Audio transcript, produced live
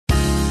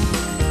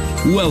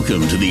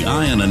Welcome to the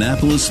Eye on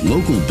Annapolis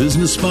Local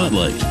Business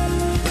Spotlight.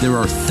 There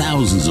are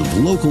thousands of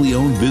locally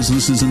owned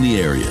businesses in the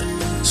area,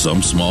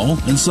 some small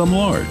and some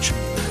large.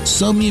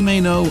 Some you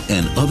may know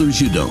and others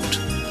you don't.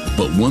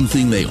 But one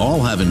thing they all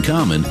have in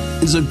common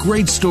is a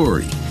great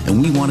story,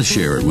 and we want to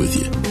share it with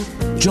you.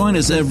 Join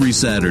us every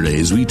Saturday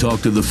as we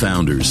talk to the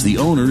founders, the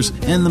owners,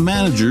 and the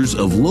managers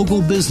of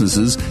local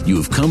businesses you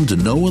have come to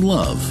know and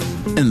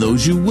love, and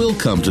those you will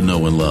come to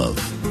know and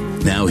love.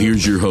 Now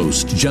here's your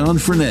host, John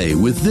Frenaye,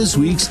 with this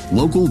week's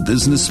Local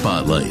Business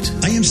Spotlight.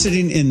 I am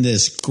sitting in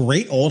this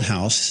great old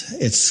house.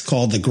 It's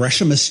called the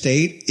Gresham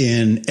Estate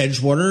in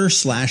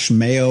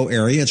Edgewater/Mayo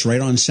area. It's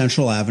right on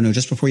Central Avenue,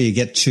 just before you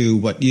get to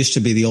what used to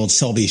be the old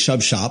Selby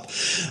Shub Shop.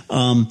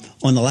 On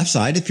the left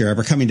side, if you're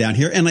ever coming down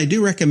here, and I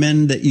do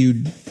recommend that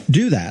you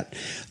do that.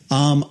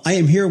 I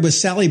am here with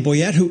Sally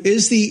Boyette, who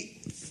is the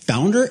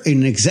founder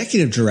and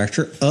executive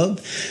director of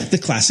the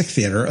Classic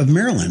Theater of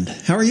Maryland.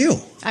 How are you?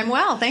 I'm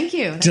well, thank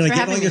you. Did I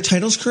get all your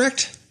titles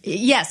correct?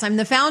 Yes, I'm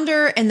the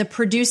founder and the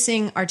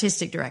producing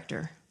artistic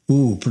director.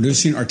 Ooh,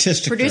 producing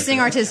artistic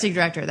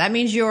director. That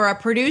means you're a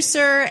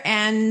producer,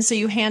 and so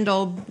you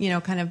handle,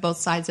 kind of both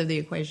sides of the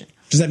equation.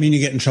 Does that mean you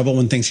get in trouble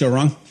when things go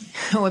wrong?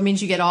 Oh, it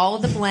means you get all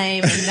of the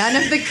blame and none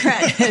of the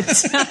credit.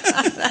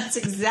 That's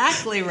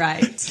exactly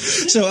right.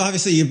 So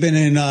obviously you've been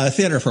in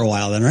theater for a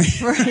while then, right?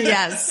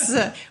 Yes.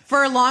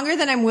 For longer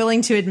than I'm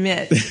willing to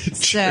admit.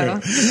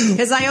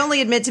 Because I only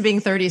admit to being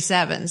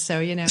 37,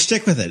 so,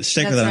 Stick with it.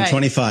 Stick with it. Right. I'm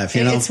 25,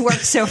 It's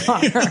worked so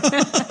far.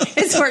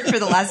 It's worked for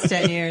the last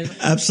 10 years.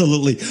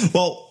 Absolutely.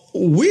 Well,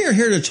 we are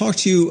here to talk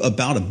to you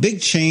about a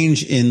big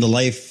change in the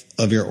life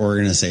of your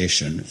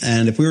organization.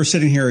 And if we were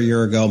sitting here a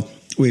year ago,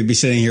 we'd be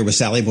sitting here with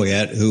Sally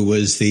Boyette, who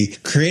was the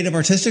creative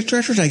artistic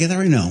director. Did I get that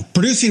right? No.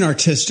 Producing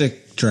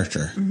artistic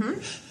director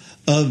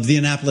of the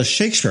Annapolis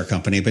Shakespeare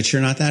Company. But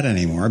you're not that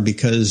anymore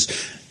because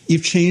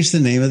you've changed the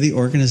name of the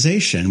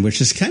organization,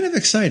 which is kind of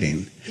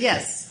exciting.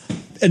 Yes.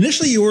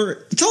 Initially,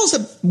 tell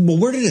us,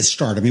 where did it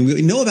start? I mean,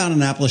 we know about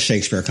Annapolis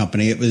Shakespeare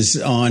Company. It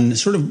was on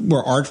sort of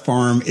where Art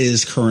Farm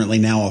is currently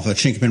now off of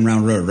Chinkapin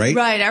Round Road, right?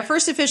 Right. Our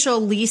first official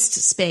leased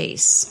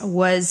space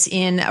was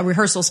in a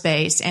rehearsal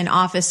space, and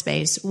office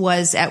space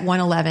was at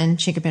 111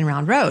 Chinkapin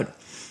Round Road.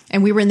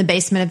 And we were in the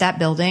basement of that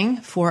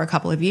building for a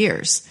couple of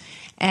years.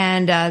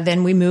 And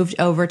then we moved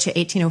over to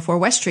 1804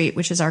 West Street,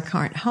 which is our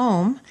current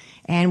home.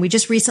 And we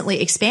just recently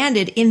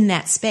expanded in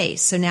that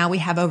space. So now we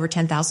have over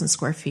 10,000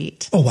 square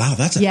feet. Oh, wow.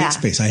 That's a big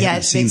space. I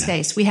haven't seen that. It's a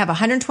big space. We have a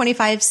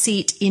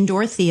 125-seat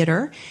indoor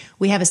theater.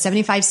 We have a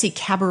 75-seat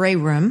cabaret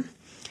room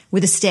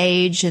with a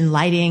stage and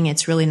lighting.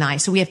 It's really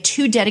nice. So we have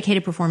 2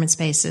 dedicated performance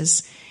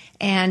spaces.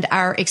 And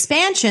our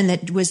expansion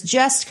that was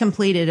just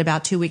completed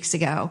about 2 weeks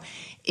ago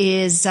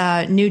is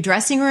new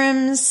dressing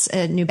rooms,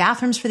 new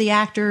bathrooms for the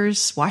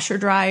actors, washer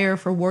dryer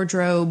for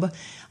wardrobe,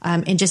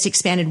 and just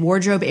expanded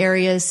wardrobe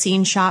areas,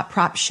 scene shop,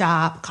 prop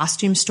shop,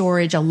 costume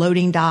storage, a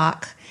loading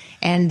dock,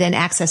 and then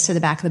access to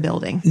the back of the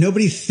building.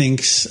 Nobody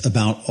thinks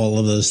about all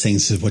of those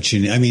things as what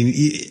you need. I mean,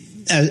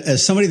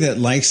 as somebody that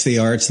likes the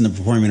arts and the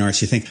performing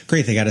arts, you think,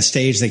 great, they got a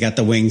stage, they got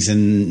the wings,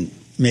 and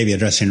maybe a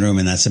dressing room,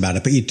 and that's about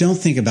it. But you don't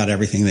think about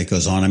everything that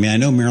goes on. I mean, I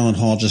know Maryland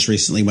Hall just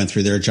recently went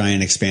through their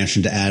giant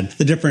expansion to add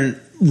the different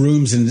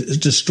rooms and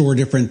to store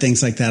different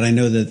things like that. I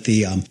know that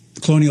the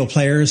Colonial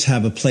Players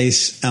have a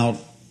place out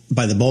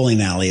by the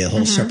bowling alley, a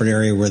whole separate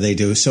area where they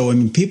do. So, I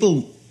mean,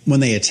 people, when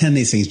they attend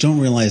these things, don't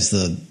realize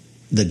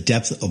the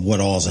depth of what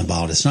all is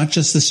involved. It's not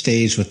just the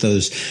stage with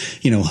those,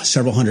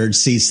 several hundred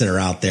seats that are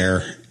out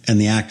there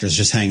and the actors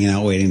just hanging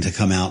out waiting to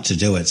come out to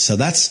do it. So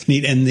that's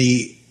neat. And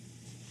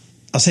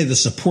I'll say the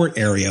support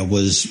area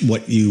was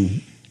what you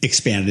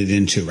expanded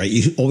into, right?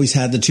 You always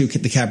had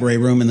the cabaret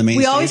room and the main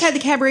stage? We always had the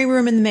cabaret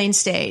room and the main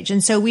stage.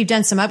 And so we've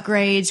done some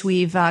upgrades.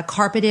 We've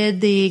carpeted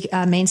the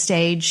main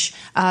stage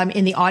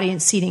in the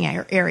audience seating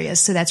areas.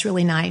 So that's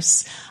really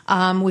nice.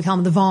 We call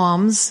them the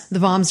VOMs. The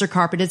VOMs are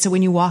carpeted. So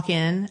when you walk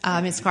in,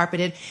 it's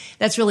carpeted.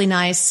 That's really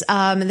nice.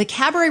 The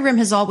cabaret room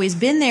has always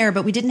been there,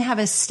 but we didn't have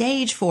a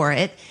stage for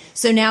it.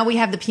 So now we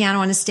have the piano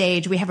on a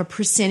stage. We have a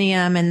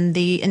proscenium, and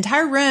the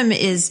entire room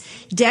is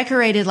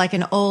decorated like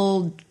an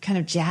old kind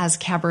of jazz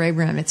cabaret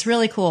room. It's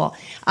really cool.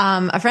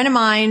 A friend of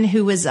mine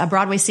who was a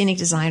Broadway scenic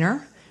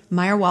designer,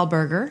 Meyer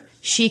Waldberger,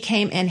 she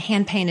came and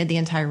hand painted the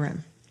entire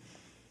room.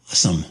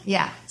 Awesome.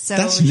 Yeah. So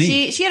that's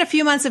neat. She had a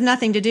few months of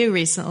nothing to do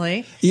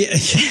recently. Yeah.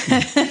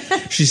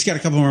 She's got a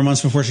couple more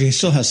months before she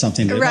still has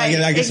something to do. Right.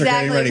 I guess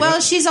exactly.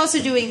 Well, she's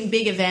also doing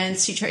big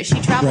events. She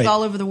traveled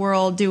all over the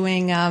world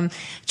doing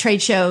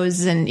trade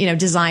shows and,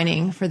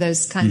 designing for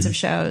those kinds of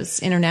shows,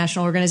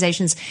 international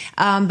organizations.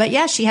 But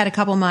yeah, she had a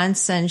couple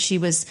months and she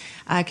was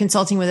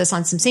consulting with us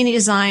on some scenic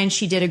design.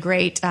 She did a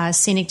great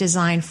scenic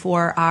design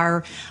for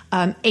our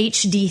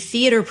HD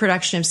theater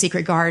production of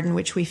Secret Garden,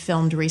 which we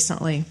filmed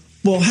recently.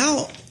 Well,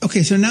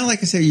 so now, like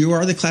I said, you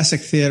are the Classic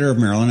Theater of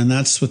Maryland, and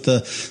that's with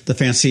the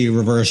fancy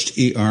reversed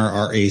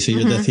ERRE, so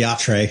you're the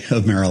Theatre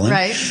of Maryland.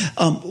 Right.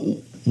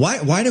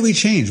 Why do we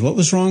change? What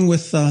was wrong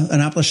with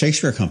Annapolis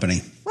Shakespeare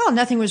Company? Well, Well,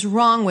 nothing was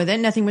wrong with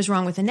it. Nothing was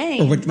wrong with the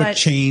name. Or what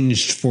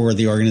changed for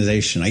the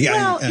organization?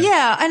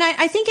 Yeah, and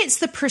I think it's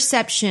the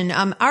perception.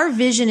 Our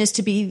vision is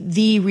to be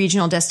the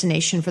regional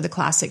destination for the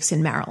classics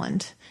in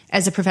Maryland,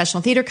 as a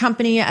professional theater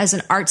company, as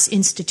an arts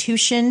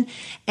institution.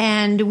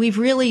 And we've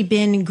really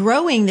been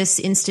growing this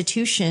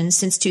institution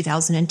since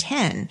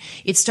 2010.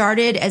 It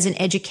started as an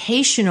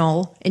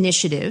educational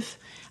initiative.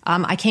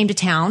 I came to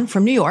town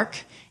from New York.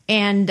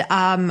 And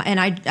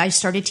I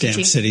started teaching.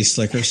 Damn city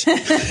slickers.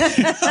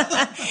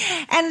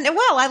 And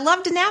well, I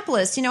loved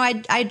Annapolis. You know,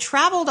 I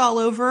traveled all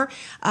over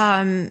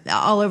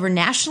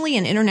nationally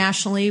and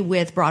internationally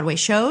with Broadway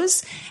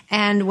shows.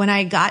 And when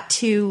I got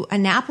to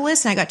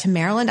Annapolis and I got to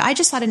Maryland, I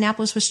just thought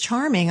Annapolis was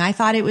charming. I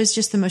thought it was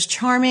just the most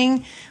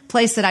charming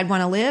place that I'd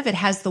want to live. It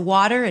has the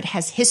water. It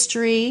has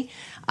history.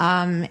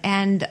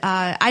 And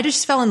I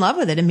just fell in love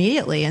with it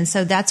immediately. And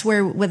so that's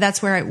where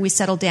we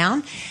settled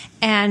down.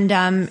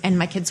 And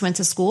my kids went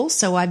to school.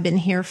 So I've been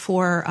here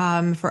for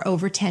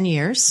over 10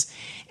 years.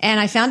 And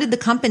I founded the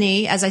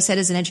company, as I said,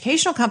 as an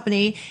educational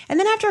company. And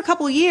then after a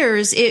couple of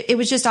years, it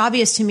was just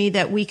obvious to me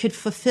that we could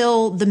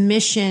fulfill the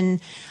mission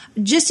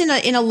just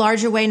in a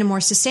larger way, in a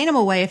more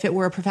sustainable way, if it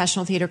were a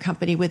professional theater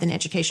company with an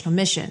educational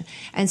mission.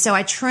 And so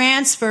I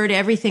transferred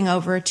everything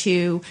over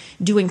to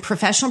doing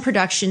professional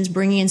productions,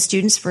 bringing in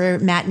students for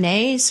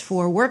matinees,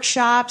 for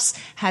workshops,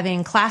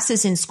 having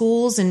classes in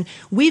schools. And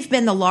we've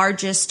been the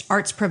largest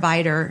arts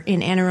provider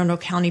in Anne Arundel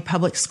County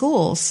Public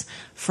Schools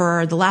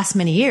for the last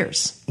many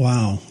years.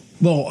 Wow.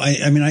 Well,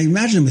 I mean, I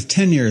imagine with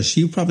 10 years,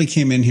 you probably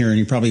came in here and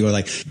you probably were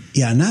like,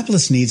 yeah,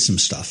 Annapolis needs some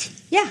stuff.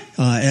 Yeah.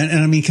 And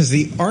I mean, because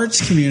the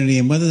arts community,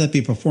 and whether that be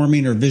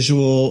performing or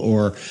visual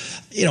or,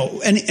 you know,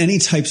 any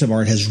types of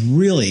art has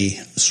really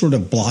sort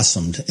of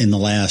blossomed in the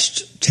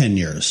last 10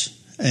 years.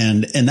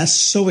 And that's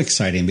so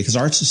exciting because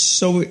arts is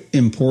so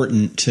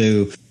important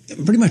to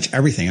pretty much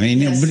everything. I mean,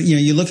 yes.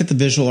 You look at the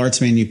visual arts,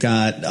 I mean, you've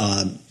got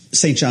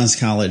St. John's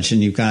College,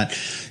 and you've got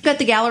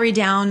the gallery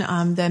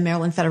down the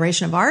Maryland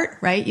Federation of Art,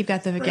 right? You've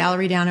got the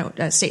gallery down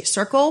at State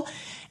Circle,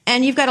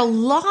 and you've got a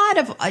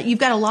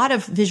lot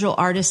of visual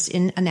artists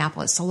in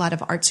Annapolis, a lot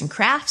of arts and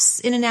crafts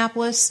in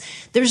Annapolis.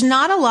 There's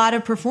not a lot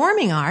of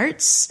performing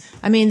arts.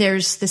 I mean,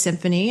 there's the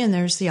symphony, and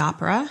there's the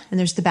opera, and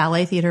there's the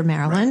Ballet Theater of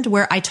Maryland,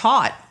 where I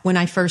taught when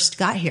I first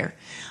got here,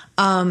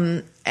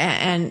 and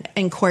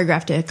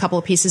choreographed a couple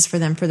of pieces for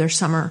them for their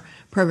summer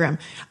program.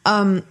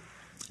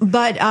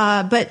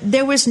 But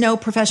there was no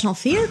professional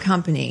theater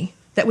company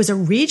that was a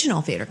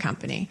regional theater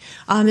company.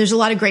 There's a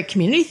lot of great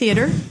community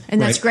theater,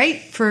 and that's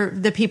great for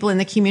the people in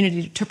the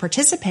community to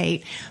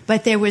participate.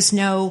 But there was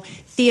no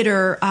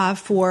theater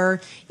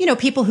for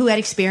people who had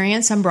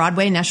experience on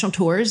Broadway, national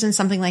tours, and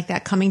something like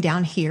that coming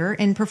down here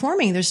and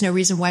performing. There's no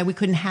reason why we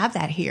couldn't have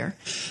that here.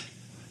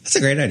 That's a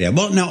great idea.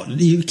 Well, now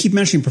you keep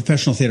mentioning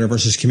professional theater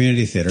versus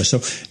community theater. So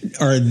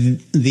are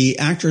the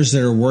actors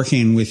that are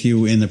working with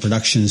you in the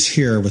productions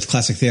here with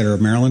Classic Theater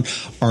of Maryland,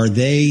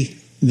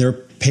 they're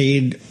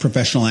paid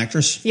professional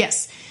actors?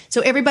 Yes.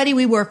 So everybody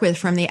we work with,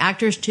 from the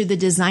actors to the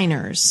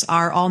designers,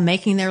 are all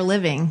making their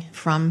living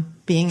from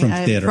being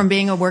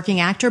a working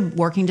actor,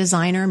 working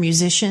designer,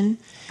 musician.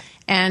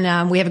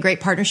 And we have a great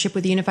partnership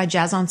with the Unified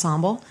Jazz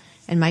Ensemble.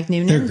 And Mike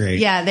Noonan. They're great.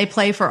 Yeah, they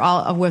play with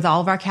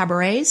all of our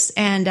cabarets,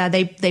 and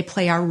they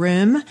play our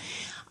room.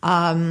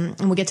 And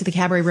we'll get to the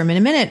cabaret room in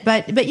a minute.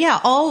 But yeah,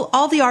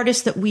 all the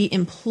artists that we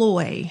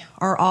employ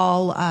are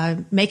all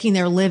making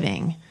their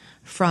living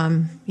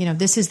from,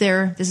 this is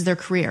their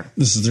career.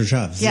 This is their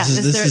job. Yeah,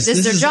 this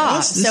is their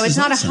job. So it's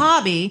not awesome. A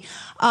hobby.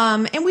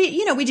 And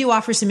we do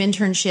offer some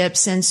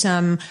internships and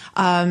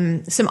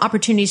some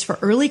opportunities for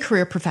early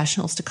career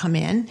professionals to come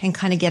in and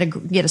kind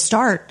of get a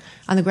start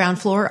on the ground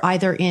floor,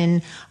 either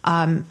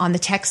on the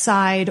tech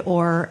side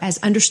or as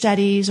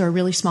understudies or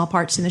really small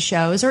parts in the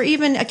shows, or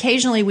even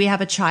occasionally we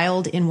have a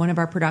child in one of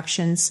our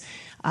productions.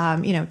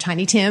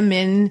 Tiny Tim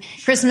in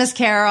Christmas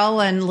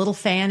Carol and Little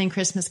Fan in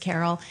Christmas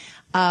Carol.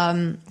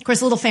 Of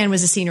course, Little Fan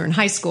was a senior in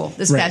high school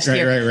this past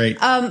year. Right.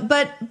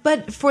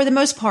 But for the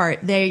most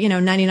part,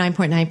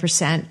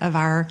 99.9% of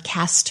our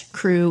cast,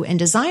 crew, and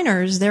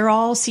designers, they're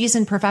all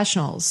seasoned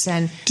professionals,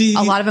 and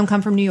a lot of them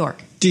come from New York.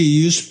 Do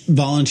you use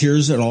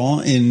volunteers at all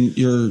in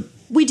your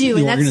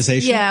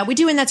organization? Yeah, we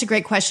do, and that's a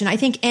great question. I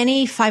think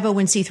any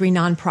 501c3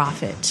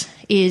 nonprofit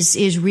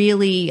is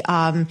really,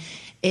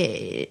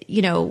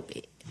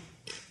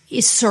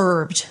 is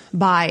served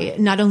by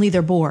not only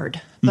their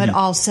board, but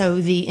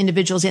also the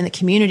individuals in the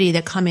community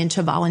that come in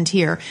to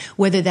volunteer,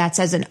 whether that's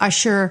as an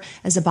usher,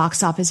 as a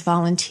box office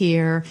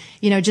volunteer,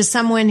 just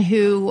someone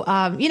who,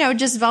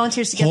 just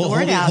volunteers to get the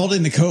word out.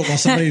 Holding the coat while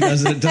somebody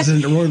does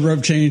a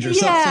wardrobe change or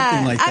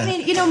something like that. I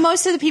mean,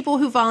 most of the people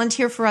who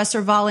volunteer for us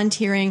are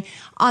volunteering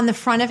on the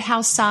front of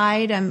house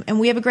side. And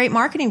we have a great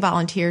marketing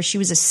volunteer. She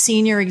was a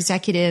senior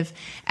executive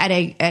at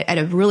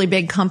a really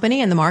big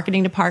company in the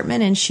marketing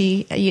department. And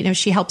she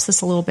helps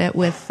us a little bit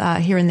with,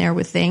 here and there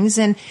with things.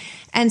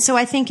 And so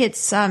I think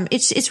it's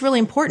really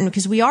important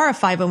because we are a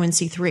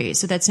 501c3.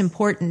 So that's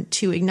important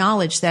to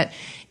acknowledge that,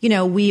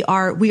 we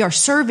are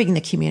serving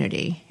the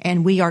community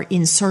and we are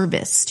in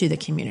service to the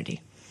community.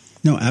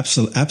 No,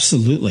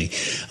 absolutely.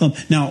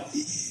 Now,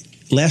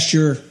 last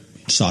year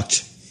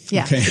sucked.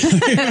 Yeah. Okay.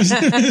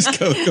 It was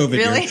COVID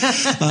Really?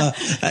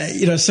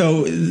 year.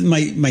 So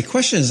my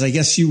question is, I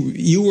guess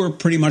you were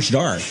pretty much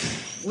dark.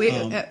 We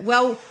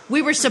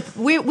were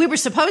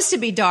supposed to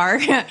be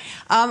dark.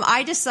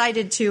 I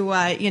decided to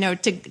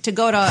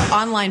go to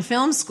online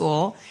film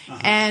school,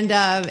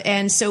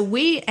 and so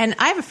I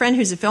have a friend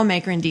who's a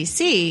filmmaker in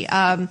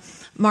DC,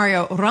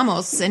 Mario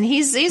Ramos, and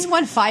he's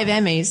won 5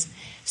 Emmys.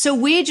 So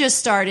we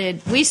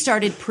started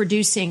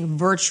producing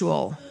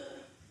virtual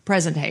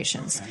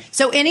presentations. Okay.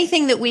 So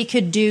anything that we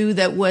could do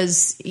that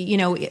was,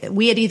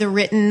 we had either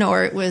written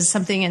or it was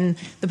something in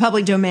the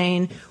public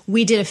domain.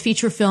 We did a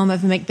feature film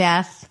of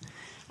Macbeth.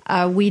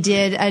 We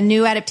did a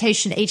new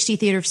adaptation, HD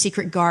Theater of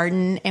Secret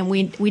Garden, and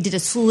we did a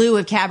slew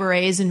of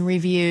cabarets and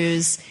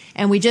reviews,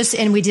 and we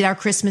did our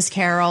Christmas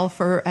Carol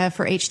for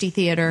HD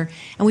Theater,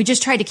 and we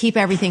just tried to keep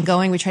everything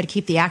going. We tried to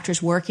keep the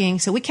actors working,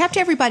 so we kept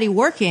everybody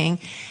working,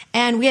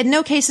 and we had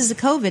no cases of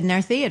COVID in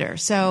our theater.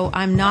 So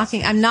I'm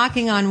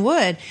knocking on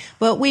wood,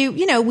 but we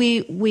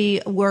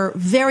were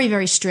very,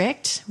 very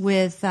strict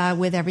with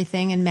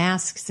everything, and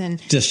masks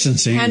and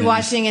distancing, hand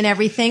washing and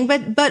everything.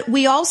 But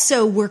we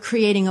also were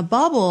creating a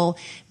bubble,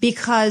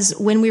 because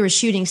when we were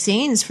shooting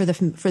scenes for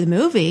the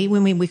movie,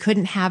 when we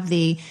couldn't have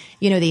the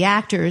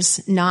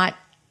actors not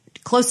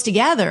close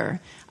together,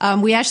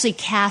 we actually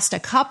cast a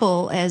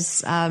couple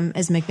as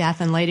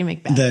Macbeth and Lady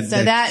Macbeth.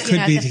 That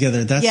could be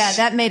together.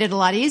 That made it a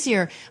lot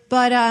easier.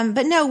 But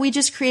no, we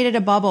just created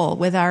a bubble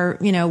with our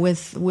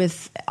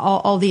with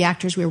all the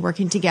actors we were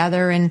working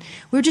together, and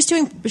we were just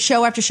doing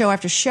show after show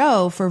after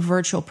show for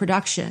virtual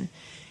production,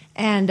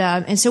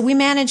 and so we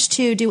managed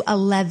to do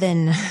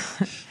 11.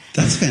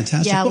 That's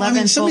fantastic. Yeah,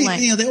 11 full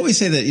length. They always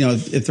say that,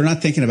 if they're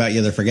not thinking about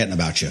you, they're forgetting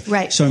about you.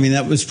 Right. So,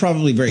 that was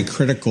probably very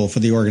critical for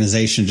the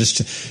organization just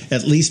to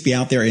at least be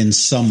out there in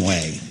some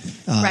way,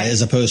 right,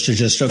 as opposed to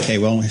just, okay,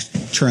 well,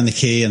 turn the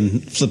key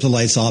and flip the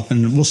lights off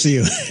and we'll see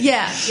you.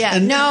 Yeah.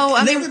 And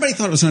everybody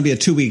thought it was going to be a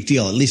 2-week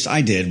deal. At least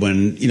I did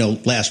when,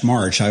 last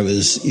March I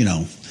was,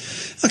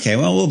 okay,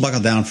 well, we'll buckle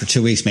down for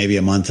 2 weeks, maybe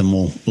a month, and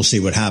we'll see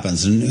what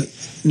happens. And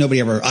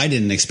I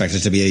didn't expect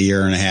it to be a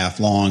 1.5 year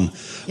long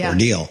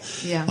ordeal,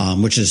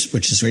 which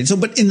is great. So,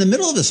 but in the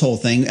middle of this whole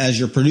thing, as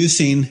you're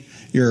producing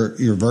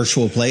your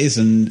virtual plays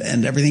and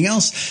everything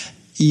else,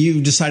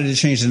 you decided to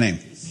change the name.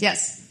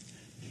 Yes.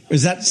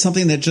 Is that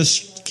something that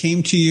just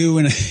came to you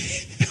in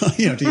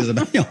came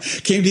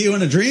to you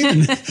in a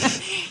dream?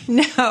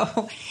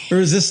 No. Or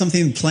is this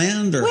something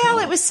planned? Well,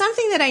 it was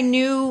something that I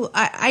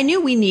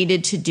knew we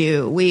needed to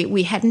do.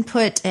 We hadn't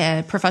put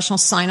a professional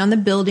sign on the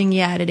building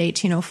yet at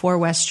 1804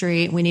 West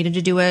Street. We needed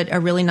to do a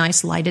really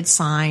nice lighted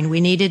sign.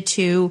 We needed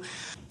to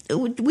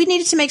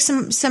make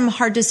some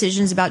hard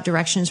decisions about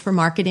directions for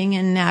marketing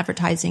and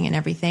advertising and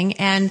everything.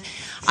 And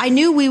I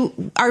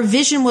knew our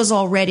vision was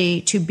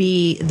already to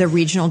be the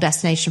regional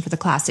destination for the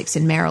classics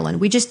in Maryland.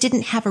 We just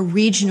didn't have a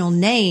regional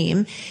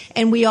name,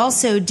 and we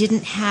also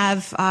didn't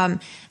have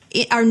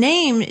our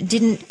name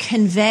didn't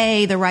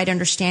convey the right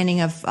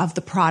understanding of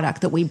the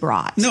product that we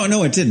brought.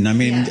 No, it didn't.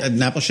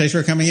 Annapolis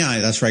Shakespeare Company,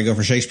 that's where I go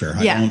for Shakespeare.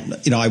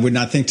 I would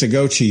not think to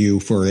go to you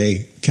for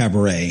a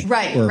cabaret.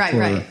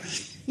 Right.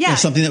 Yeah. Or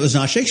something that was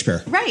not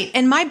Shakespeare. Right.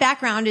 And my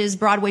background is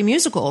Broadway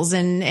musicals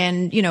and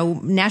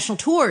national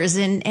tours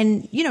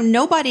and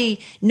nobody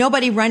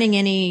running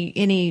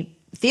any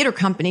theater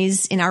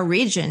companies in our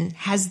region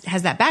has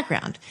that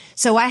background.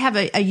 So I have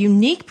a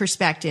unique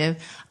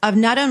perspective of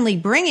not only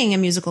bringing a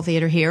musical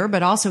theater here,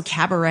 but also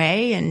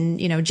cabaret and,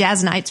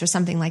 jazz nights or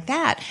something like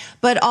that,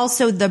 but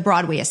also the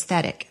Broadway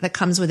aesthetic that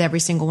comes with every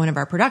single one of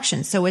our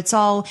productions.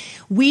 So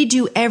we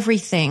do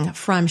everything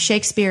from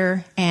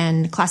Shakespeare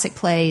and classic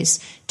plays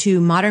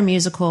to modern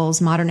musicals,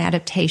 modern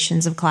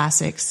adaptations of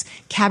classics,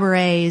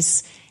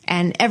 cabarets,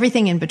 and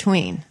everything in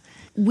between.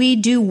 We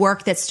do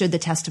work that stood the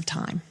test of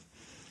time.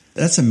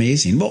 That's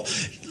amazing. Well,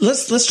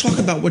 let's talk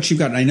about what you've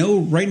got. I know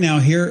right now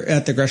here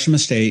at the Gresham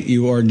Estate,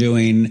 you are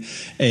doing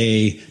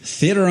a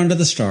Theater Under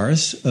the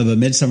Stars of A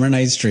Midsummer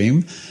Night's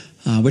Dream,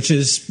 which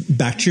is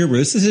back to your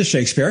roots. This is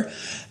Shakespeare.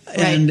 Right.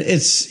 And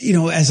it's,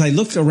 as I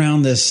looked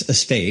around this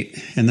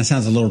estate, and that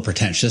sounds a little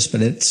pretentious,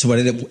 but it's what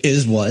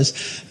it was.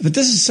 But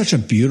this is such a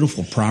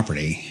beautiful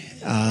property.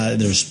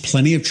 There's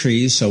plenty of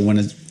trees, so when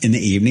it's in the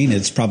evening,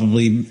 it's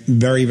probably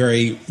very,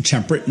 very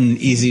temperate and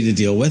easy to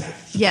deal with.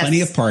 Yes.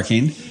 Plenty of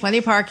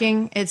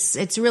parking.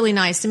 It's really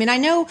nice. I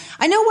know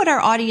what our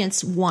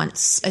audience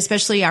wants,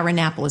 especially our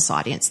Annapolis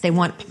audience. They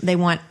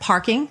want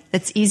parking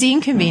that's easy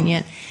and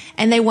convenient,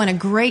 and they want a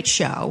great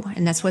show,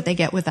 and that's what they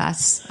get with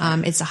us.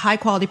 It's a high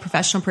quality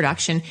professional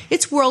production.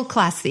 It's world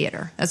class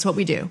theater. That's what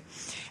we do,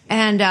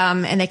 and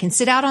they can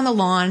sit out on the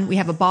lawn. We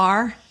have a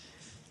bar.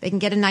 They can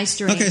get a nice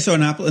drink. Okay, so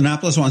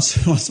Annapolis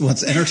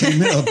wants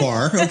entertainment, a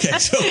bar. Okay,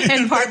 so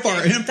and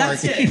parking.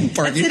 That's it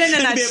in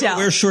a nutshell.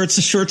 Wear shorts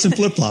and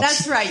flip flops.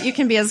 That's right. You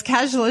can be as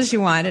casual as you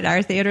want at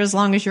our theater as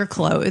long as you're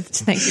clothed.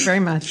 Thank you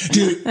very much.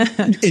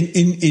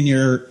 In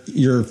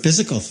your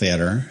physical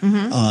theater,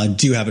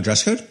 do you have a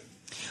dress code?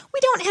 We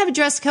don't have a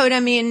dress code.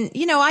 I mean,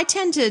 I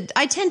tend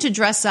to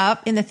dress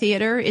up in the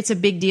theater. It's a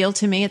big deal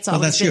to me. It's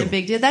always been a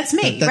big deal. That's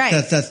me, right?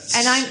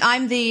 And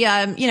I'm the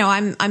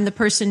I'm the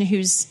person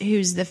who's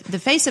the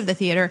face of the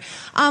theater.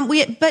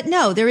 But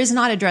no, there is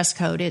not a dress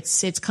code.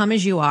 It's come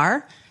as you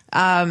are.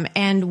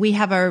 And we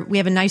have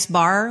a nice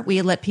bar.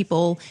 We let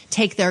people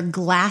take their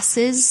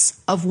glasses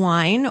of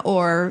wine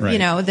or,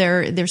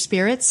 their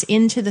spirits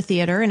into the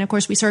theater. And of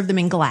course we serve them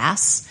in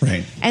glass.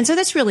 Right. And so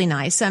that's really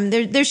nice.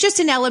 There's just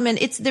an element.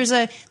 There's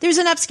an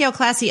upscale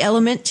classy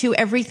element to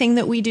everything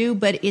that we do,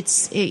 but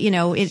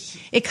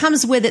it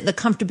comes with it the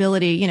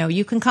comfortability.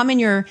 You can come in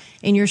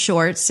your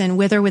shorts and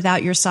with or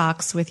without your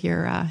socks, with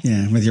your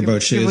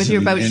boat shoes. With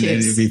your boat shoes.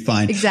 And it'd be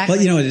fine.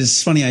 Exactly. But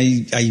it's funny.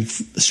 I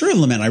sort of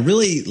lament. I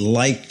really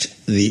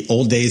liked the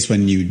old days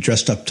when you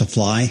dressed up to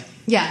fly.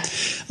 Yeah.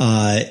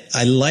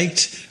 I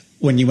liked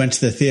when you went to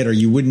the theater,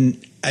 you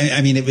wouldn't,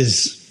 I mean, it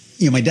was,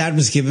 my dad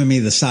was giving me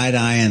the side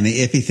eye and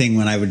the iffy thing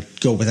when I would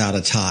go without a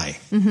tie.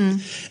 Mm-hmm.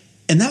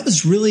 And that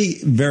was really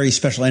very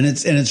special. And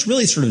it's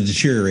really sort of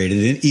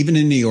deteriorated, even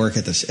in New York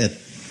at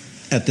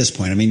this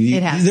point. I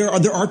mean,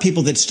 there are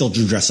people that still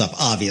do dress up,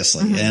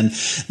 obviously. Mm-hmm. And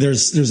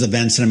there's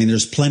events, and I mean,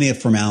 there's plenty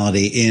of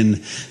formality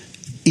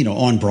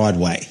on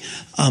Broadway.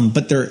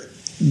 But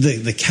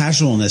the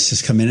casualness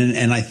has come in,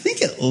 and I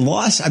think it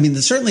lost. I mean,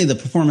 certainly the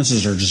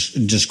performances are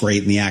just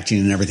great, and the acting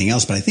and everything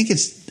else. But I think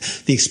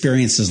the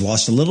experience has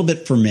lost a little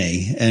bit for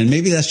me, and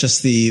maybe that's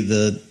just the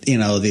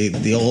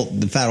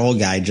fat old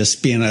guy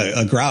just being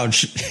a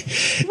grouch.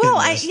 Well,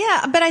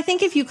 but I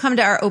think if you come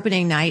to our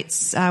opening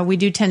nights, we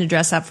do tend to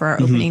dress up for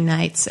our opening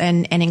nights,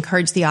 and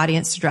encourage the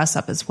audience to dress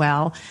up as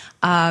well.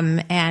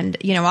 And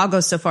I'll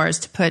go so far as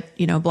to put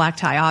black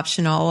tie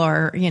optional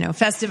or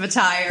festive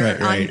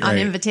attire on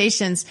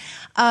invitations.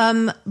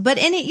 But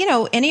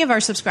any of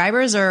our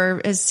subscribers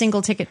or as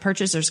single ticket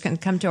purchasers can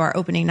come to our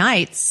opening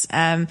nights.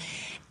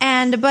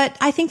 But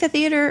I think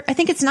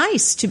it's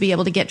nice to be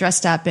able to get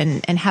dressed up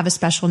and have a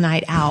special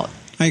night out.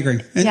 I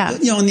agree. And,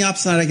 on the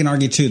opposite side, I can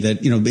argue too that,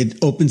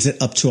 it opens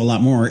it up to a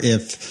lot more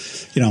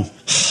if,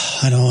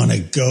 I don't want to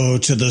go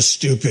to the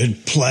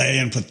stupid play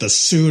and put the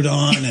suit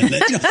on. And,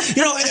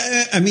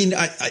 I mean,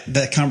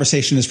 that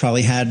conversation is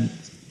probably had,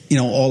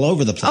 all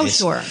over the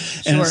place. Oh, sure.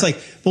 And it's like,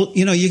 well,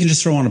 you can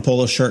just throw on a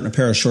polo shirt and a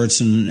pair of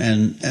shorts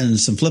and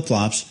some flip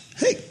flops.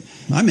 Hey,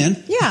 I'm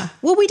in. Yeah.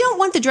 Well, we don't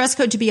want the dress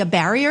code to be a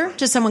barrier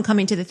to someone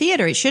coming to the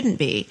theater. It shouldn't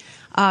be.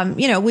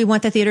 We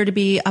want the theater to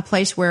be a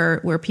place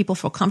where people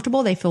feel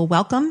comfortable. They feel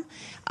welcome.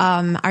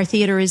 Our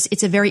theater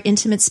it's a very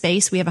intimate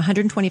space. We have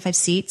 125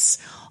 seats.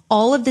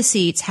 All of the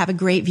seats have a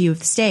great view of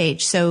the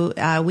stage.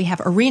 So we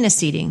have arena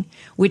seating,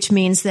 which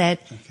means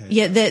that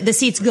the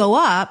seats go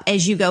up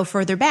as you go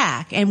further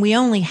back. And we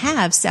only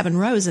have 7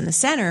 rows in the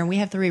center, and we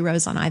have 3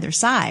 rows on either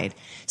side.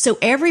 So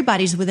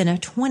everybody's within a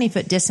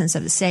 20-foot distance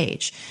of the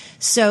stage.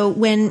 So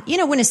when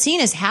a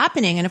scene is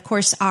happening, and of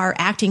course our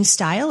acting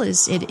style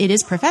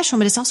is professional,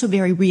 but it's also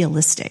very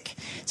realistic.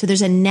 So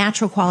there's a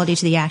natural quality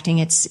to the acting.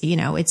 It's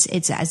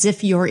as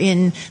if you're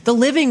in the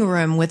living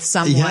room with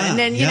someone,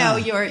 and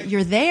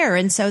you're there.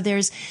 And so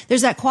there's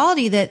that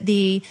quality that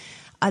the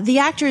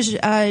actors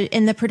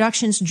in the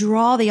productions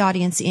draw the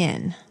audience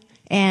in,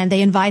 and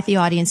they invite the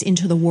audience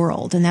into the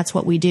world, and that's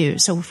what we do.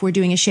 So if we're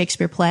doing a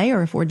Shakespeare play,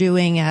 or if we're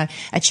doing a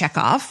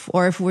Chekhov,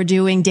 or if we're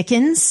doing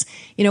Dickens,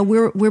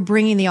 we're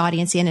bringing the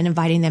audience in and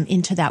inviting them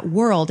into that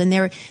world, and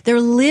they're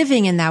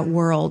living in that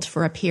world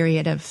for a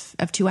period of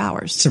 2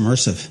 hours. It's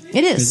immersive.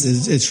 It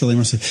is. It's really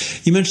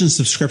immersive. You mentioned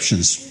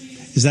subscriptions.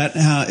 Is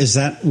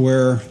that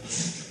where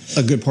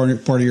a good part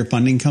of your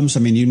funding comes? I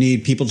mean, you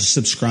need people to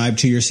subscribe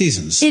to your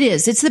seasons. It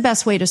is. It's the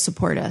best way to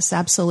support us.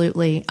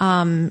 Absolutely.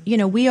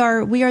 We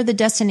are the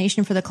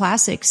destination for the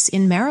classics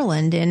in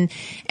Maryland, and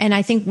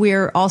I think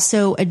we're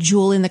also a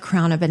jewel in the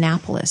crown of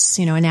Annapolis.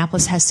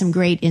 Annapolis has some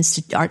great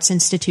arts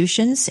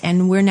institutions,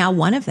 and we're now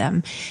one of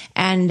them.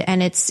 And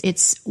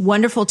it's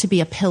wonderful to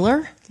be a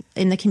pillar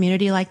in the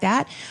community like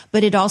that,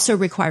 but it also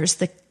requires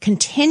the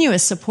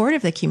continuous support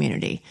of the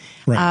community.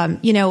 Right.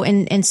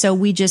 And so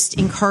we just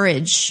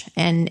encourage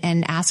and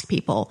ask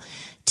people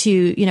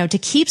to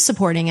keep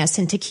supporting us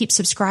and to keep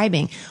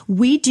subscribing.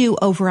 We do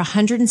over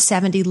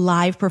 170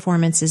 live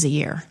performances a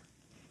year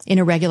in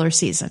a regular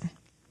season.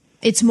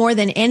 It's more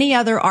than any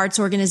other arts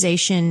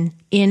organization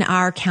in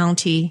our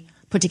county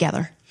put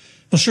together.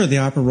 Well, sure. The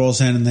opera rolls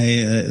in and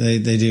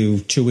they do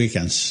 2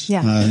 weekends,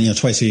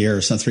 twice a year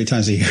or something, 3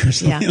 times a year or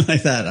something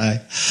like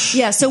that.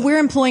 So we're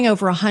employing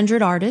over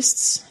 100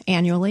 artists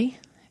annually,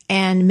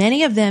 and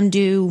many of them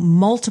do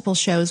multiple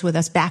shows with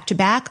us back to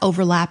back,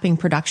 overlapping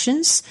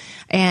productions.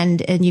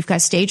 And you've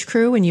got stage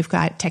crew, and you've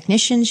got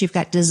technicians, you've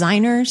got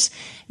designers.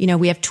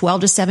 We have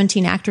 12 to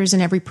 17 actors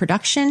in every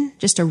production,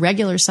 just a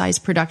regular size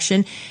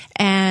production.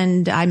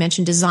 And I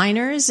mentioned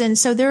designers. And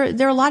so there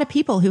are a lot of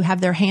people who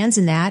have their hands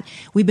in that.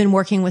 We've been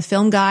working with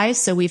film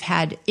guys. So we've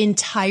had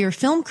entire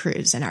film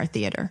crews in our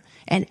theater.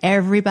 and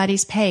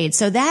everybody's paid.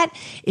 So that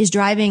is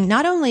driving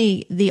not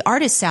only the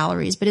artist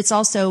salaries, but it's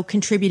also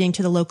contributing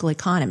to the local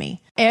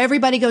economy.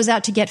 Everybody goes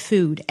out to get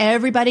food.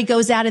 Everybody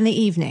goes out in the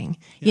evening,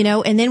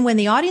 and then when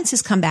the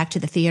audiences come back to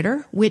the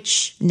theater,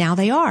 which now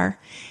they are,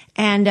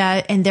 and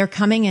they're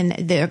coming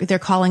and they're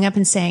calling up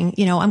and saying,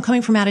 I'm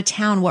coming from out of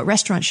town. What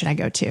restaurant should I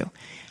go to?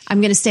 I'm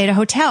going to stay at a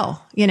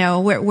hotel.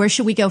 Where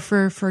should we go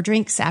for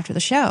drinks after the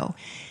show?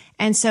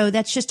 And so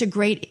that's just a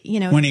great,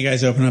 When do you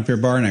guys open up your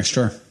bar next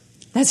door?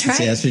 That's right.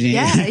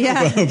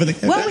 Yeah.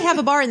 Well, we have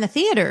a bar in the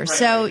theater.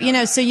 So,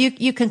 so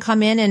you can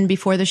come in and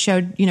before the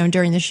show,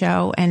 during the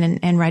show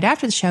and right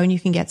after the show, and you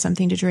can get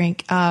something to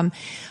drink.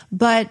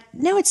 But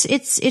no,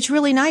 it's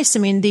really nice. I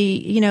mean,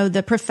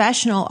 the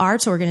professional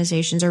arts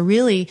organizations are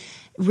really,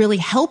 really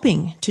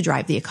helping to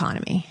drive the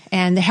economy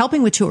and they're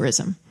helping with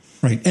tourism.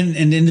 Right.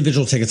 And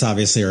individual tickets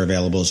obviously are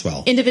available as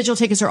well. Individual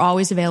tickets are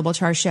always available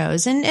to our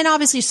shows. And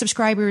obviously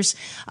subscribers,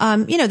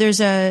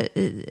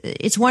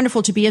 it's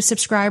wonderful to be a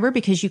subscriber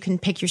because you can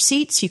pick your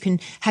seats. You can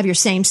have your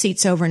same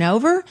seats over and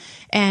over.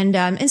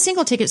 And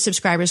single ticket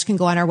subscribers can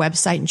go on our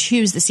website and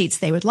choose the seats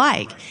they would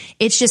like.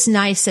 It's just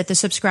nice that the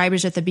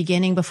subscribers at the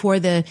beginning, before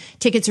the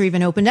tickets are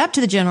even opened up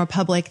to the general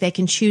public, they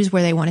can choose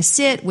where they want to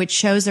sit, which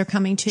shows they're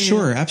coming to.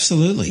 Sure.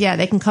 Absolutely. Yeah.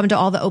 They can come to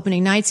all the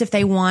opening nights if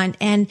they want.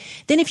 And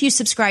then if you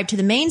subscribe to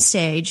the main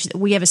stage,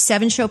 we have a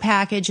 7-show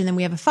package and then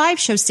we have a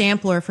 5-show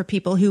sampler for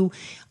people who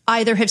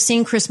either have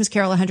seen Christmas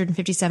Carol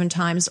 157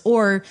 times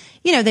or,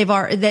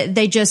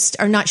 they just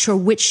are not sure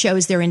which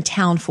shows they're in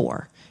town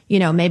for.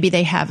 Maybe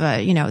they have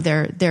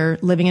they're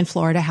living in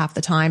Florida half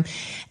the time.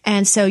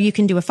 And so you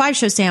can do a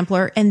 5-show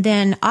sampler and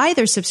then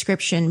either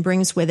subscription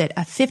brings with it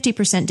a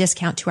 50%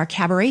 discount to our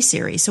cabaret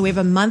series. So we have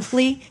a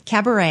monthly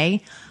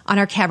cabaret on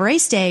our cabaret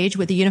stage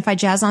with the Unified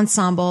Jazz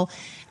Ensemble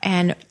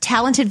and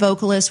talented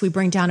vocalists. We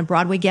bring down a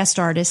Broadway guest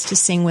artist to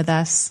sing with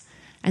us.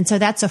 And so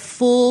that's a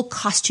full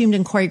costumed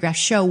and choreographed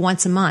show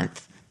once a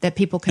month that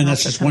people can. And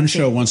that's just one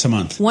show once a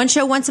month. One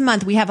show once a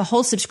month. We have a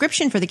whole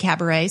subscription for the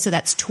cabaret, so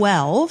that's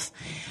 12.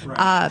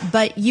 Right.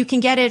 But you can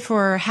get it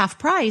for half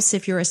price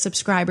if you're a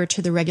subscriber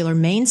to the regular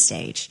main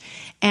stage.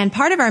 And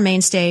part of our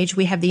main stage,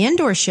 we have the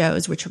indoor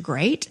shows, which are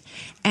great.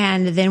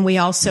 And then we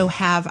also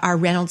have our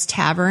Reynolds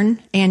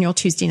Tavern annual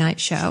Tuesday night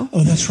show.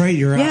 Oh, that's right.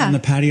 You're out on the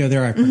patio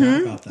there. I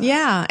forgot about that.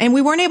 Yeah. And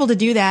we weren't able to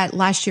do that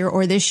last year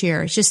or this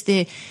year. It's just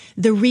the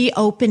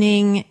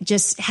reopening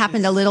just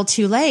happened a little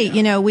too late.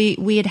 Yeah.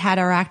 We had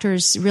our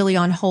actors really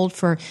on hold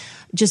for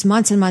just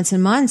months and months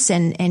and months.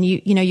 And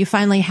you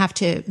finally have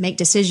to make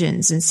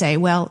decisions and say,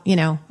 well,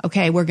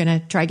 okay, we're going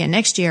to try again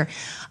next year.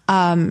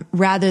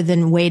 Rather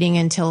than waiting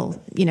until,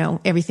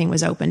 everything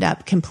was opened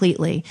up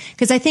completely.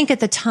 Because I think at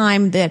the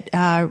time that,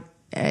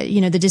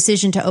 the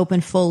decision to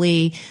open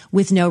fully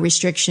with no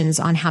restrictions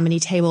on how many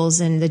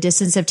tables and the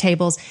distance of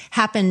tables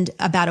happened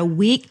about a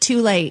week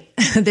too late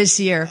this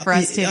year for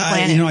us to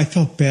plan it. I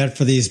felt bad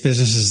for these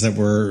businesses that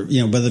were,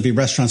 whether it be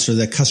restaurants or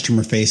the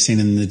customer facing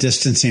and the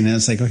distancing. And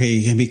it's like, okay,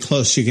 you can be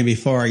close, you can be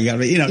far, you got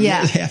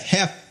to,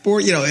 half. Or,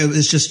 it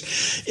was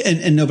just,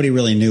 and nobody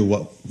really knew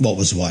what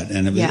was what.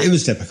 And it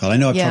was difficult. I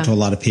know I've talked to a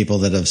lot of people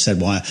that have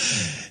said, why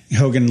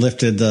Hogan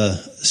lifted the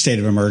state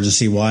of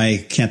emergency.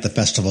 Why can't the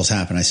festivals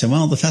happen? I said,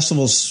 well, the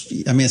festivals,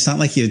 it's not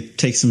like you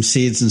take some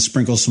seeds and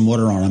sprinkle some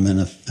water on them and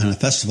a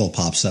festival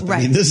pops up.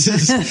 Right. This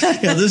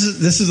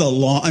is a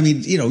long,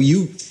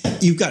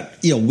 you've got,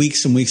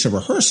 weeks and weeks of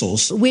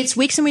rehearsals. It's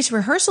weeks and weeks of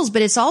rehearsals,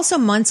 but it's also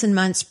months and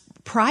months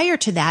prior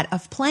to that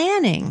of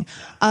planning,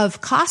 of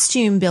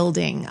costume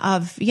building,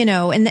 of,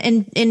 and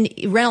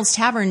in Reynolds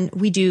Tavern,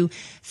 we do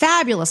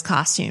fabulous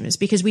costumes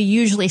because we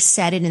usually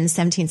set it in the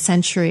 17th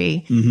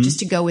century just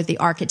to go with the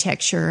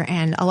architecture.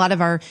 And a lot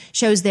of our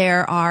shows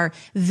there are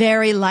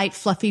very light,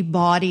 fluffy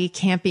body,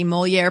 campy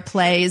Moliere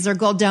plays or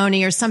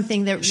Goldoni or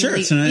something that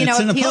really, it's in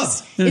a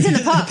appeals. Pub. It's in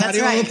the pub.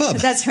 That's right. Pub.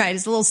 That's right.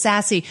 It's a little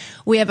sassy.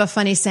 We have a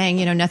funny saying,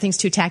 nothing's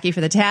too tacky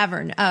for the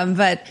tavern.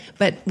 But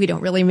we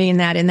don't really mean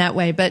that in that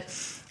way. But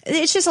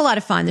it's just a lot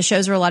of fun. The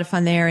shows are a lot of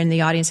fun there and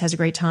the audience has a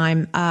great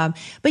time.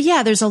 But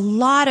yeah, there's a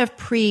lot of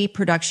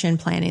pre-production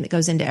planning that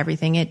goes into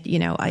everything.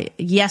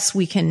 Yes,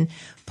 we can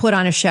put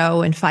on a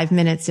show in 5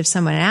 minutes if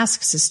someone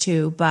asks us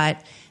to,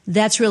 but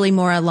that's really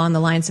more along the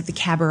lines of the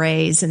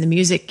cabarets and the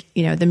music,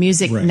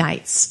 right.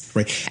 nights.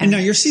 Right. And now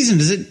your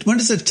season, when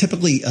does it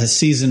typically a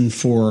season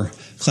for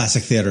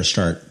classic theater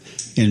start?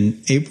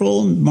 In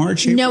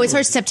March? No, it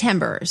starts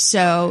September.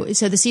 So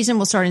the season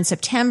will start in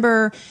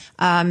September.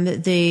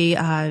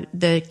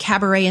 The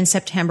cabaret in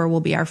September will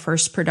be our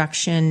first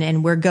production,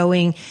 and we're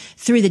going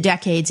through the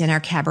decades in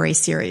our cabaret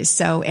series.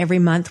 So every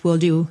month we'll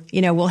do,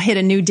 we'll hit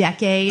a new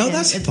decade. Oh,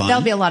 that's fun.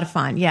 That'll be a lot of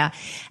fun. Yeah.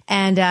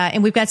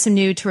 And we've got some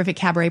new terrific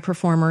cabaret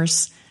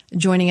performers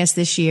joining us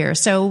this year.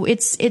 So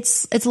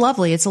it's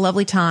lovely. It's a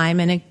lovely time.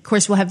 And of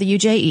course we'll have the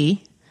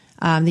UJE,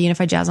 the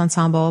Unified Jazz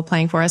Ensemble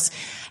playing for us.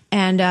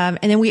 And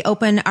then we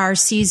open our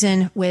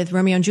season with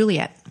Romeo and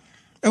Juliet.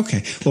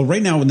 Okay. Well,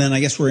 right now, then I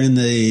guess we're in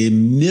the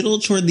middle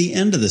toward the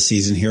end of the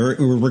season here.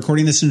 We're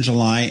recording this in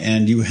July,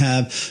 and you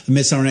have a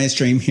Midsummer Night's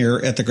Dream here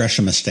at the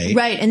Gresham Estate.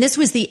 Right. And this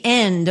was the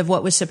end of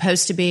what was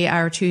supposed to be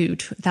our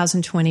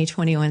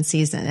 2020-21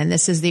 season. And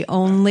this is the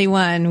only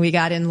one we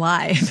got in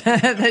live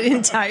the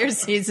entire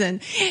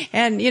season.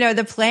 And,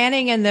 the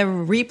planning and the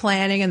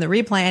replanning and the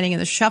replanning and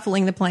the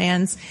shuffling the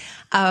plans.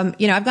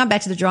 I've gone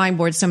back to the drawing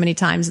board so many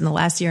times in the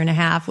last year and a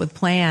half with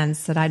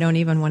plans that I don't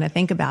even want to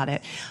think about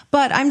it.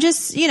 But I'm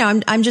just,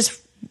 I'm just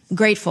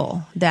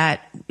grateful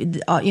that,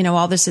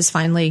 all this has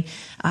finally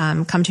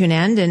come to an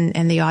end,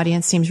 and the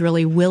audience seems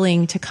really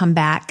willing to come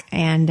back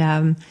and,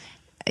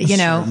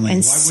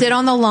 and sit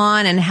on the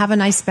lawn and have a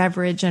nice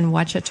beverage and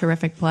watch a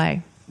terrific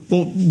play.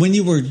 Well, when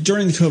you were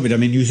during COVID, I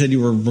mean, you said you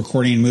were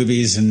recording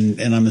movies,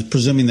 and I'm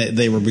presuming that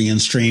they were being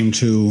streamed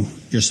to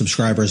your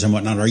subscribers and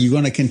whatnot. Are you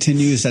going to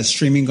continue? Is that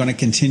streaming going to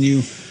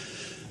continue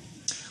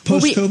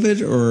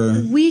post-COVID?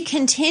 Or we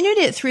continued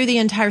it through the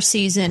entire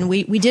season.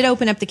 We did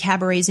open up the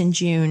cabarets in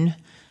June.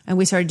 And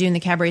we started doing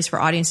the cabarets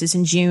for audiences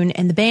in June,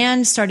 and the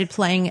band started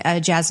playing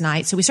jazz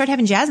night. So we started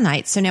having jazz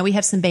nights. So now we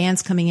have some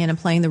bands coming in and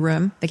playing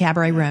the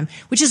cabaret room,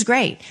 which is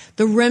great.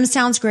 The room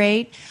sounds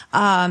great.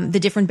 The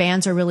different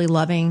bands are really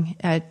loving,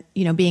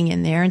 being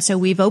in there. And so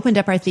we've opened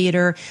up our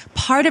theater.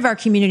 Part of our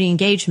community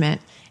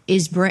engagement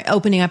is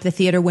opening up the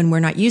theater when we're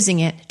not using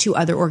it to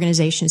other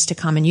organizations to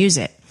come and use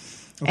it.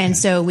 Okay. And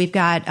so we've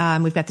got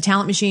the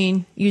Talent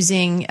Machine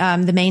using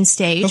the main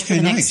stage for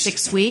the next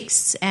 6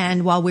 weeks,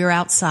 and while we're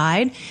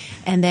outside,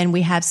 and then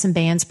we have some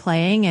bands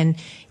playing, and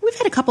we've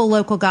had a couple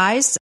local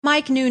guys.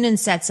 Mike Noonan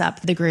sets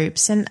up the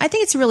groups, and I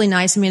think it's really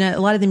nice. I mean,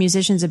 a lot of the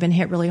musicians have been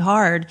hit really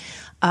hard,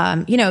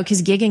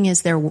 because gigging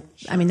is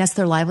that's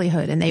their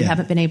livelihood, and they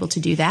haven't been able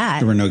to do that.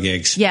 There were no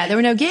gigs. Yeah, there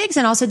were no gigs,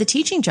 and also the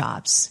teaching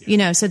jobs,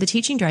 so the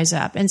teaching dries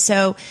up. And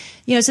so,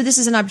 so this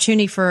is an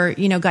opportunity for,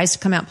 guys to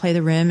come out and play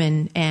the room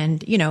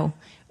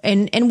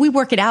and we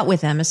work it out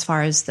with them as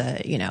far as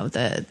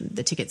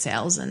the ticket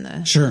sales and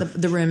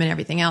the room and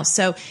everything else.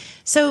 So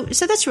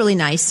that's really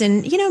nice.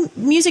 And,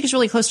 music is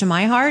really close to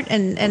my heart,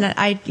 and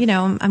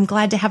I'm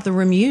glad to have the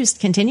room used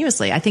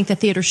continuously. I think the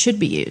theater should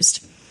be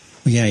used.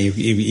 Well, yeah,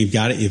 you've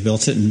got it, you've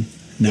built it, and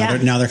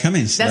now they're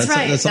coming. So that's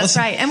right. That's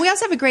awesome. right. And we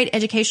also have a great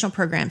educational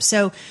program.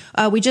 So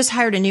we just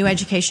hired a new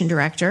education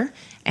director,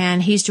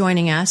 and he's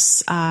joining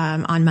us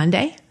on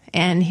Monday.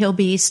 And we'll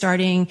be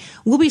starting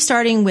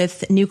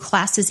with new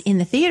classes in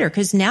the theater,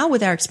 because now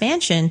with our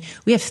expansion,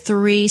 we have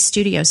 3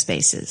 studio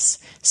spaces.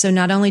 So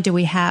not only do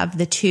we have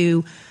the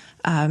 2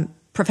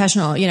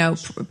 professional,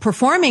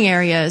 performing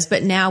areas,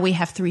 but now we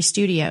have 3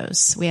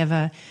 studios. We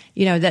have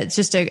that's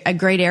just a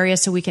great area,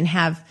 so we can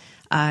have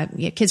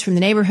kids from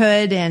the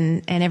neighborhood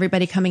and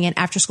everybody coming in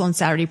after school and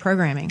Saturday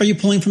programming. Are you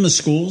pulling from the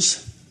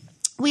schools?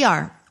 We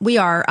are.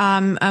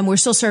 We're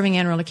still serving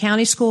Anne Arundel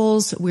County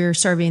schools. We're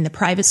serving the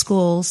private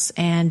schools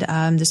and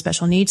the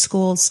special needs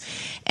schools.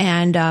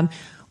 And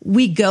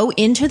we go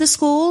into the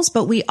schools,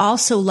 but we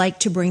also like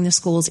to bring the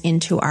schools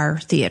into our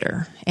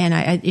theater.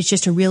 And it's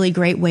just a really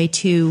great way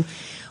to,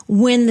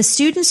 when the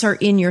students are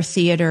in your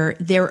theater,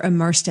 they're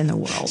immersed in the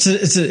world. So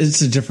it's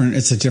a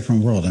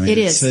different world. I mean, it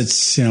is.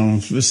 It's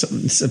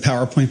a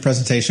PowerPoint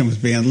presentation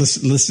with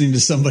listening to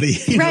somebody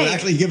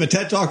actually give a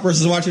TED talk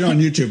versus watching it on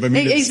YouTube. I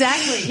mean,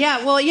 exactly.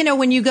 Yeah. Well,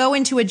 when you go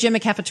into a gym, a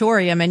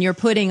cafetorium, and you're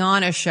putting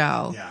on a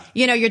show,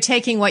 you're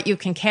taking what you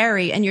can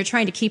carry, and you're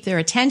trying to keep their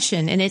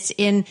attention, and it's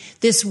in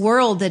this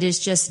world that is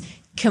just,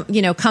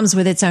 comes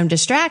with its own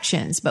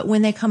distractions. But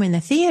when they come in the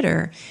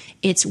theater,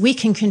 we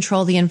can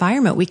control the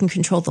environment. We can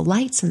control the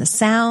lights and the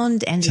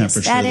sound and the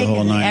aesthetic, the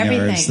whole and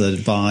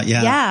everything. Yards,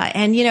 yeah.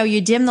 And, you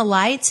dim the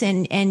lights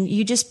and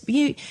you just,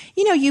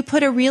 you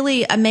put a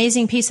really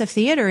amazing piece of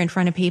theater in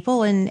front of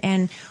people.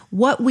 And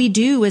what we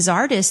do as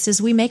artists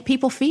is we make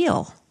people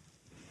feel.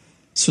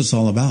 That's what it's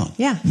all about.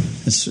 Yeah.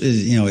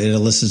 It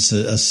elicits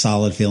a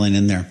solid feeling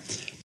in there.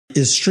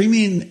 Is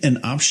streaming an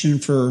option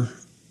for...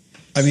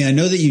 I mean, I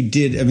know that you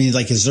did. I mean,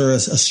 is there a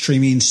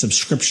streaming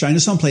subscription? I know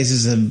some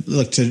places have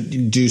looked to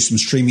do some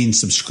streaming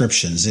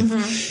subscriptions.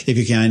 If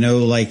you can, I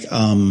know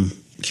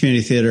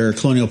Community Theater,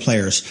 Colonial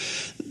Players,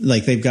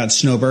 they've got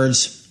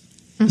Snowbirds,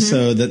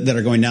 so that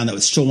are going down that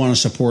would still want to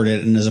support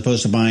it. And as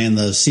opposed to buying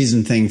the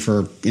season thing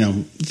for,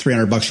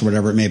 $300 or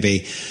whatever it may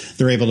be,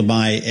 they're able to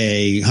buy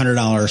a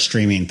 $100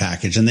 streaming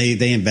package, and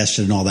they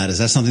invested in all that. Is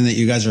that something that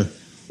you guys are?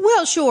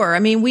 Well, sure. I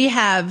mean, we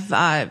have,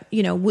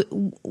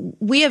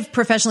 we have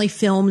professionally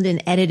filmed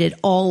and edited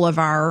all of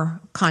our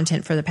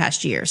content for the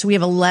past year. So we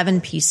have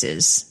 11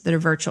 pieces that are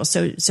virtual.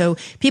 So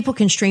people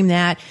can stream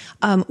that.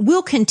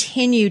 We'll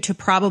continue to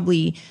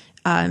probably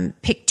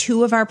pick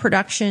 2 of our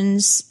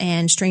productions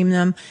and stream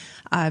them,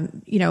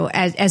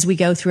 as we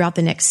go throughout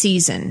the next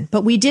season.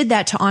 But we did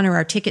that to honor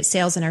our ticket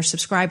sales and our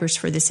subscribers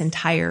for this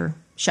entire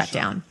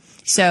shutdown.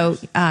 So,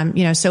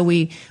 so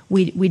we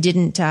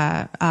didn't,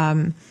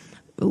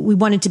 we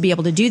wanted to be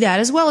able to do that,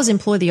 as well as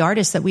employ the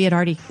artists that we'd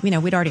already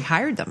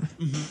hired them.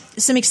 Mm-hmm.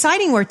 Some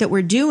exciting work that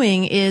we're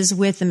doing is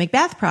with the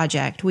Macbeth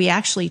Project. We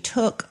actually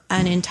took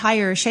an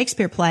entire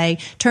Shakespeare play,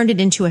 turned it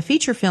into a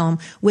feature film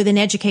with an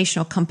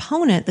educational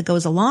component that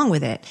goes along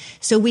with it.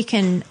 So we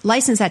can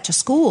license that to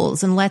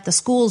schools and let the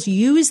schools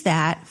use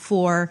that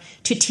to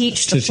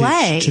teach the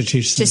play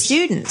to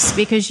students,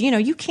 because,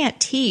 you can't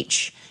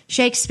teach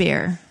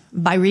Shakespeare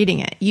by reading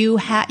it. You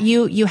have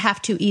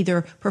to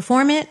either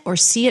perform it or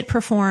see it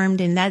performed,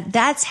 and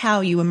that's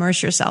how you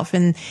immerse yourself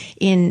in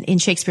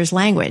Shakespeare's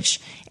language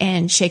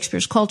and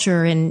Shakespeare's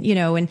culture,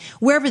 and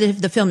wherever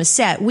the film is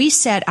set. We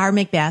set our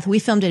Macbeth. We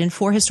filmed it in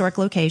 4 historic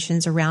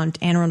locations around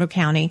Anne Arundel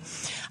County.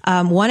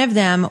 One of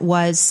them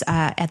was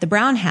at the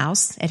Brown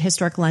House at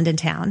historic London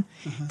Town.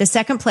 Uh-huh. The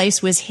second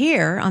place was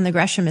here on the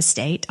Gresham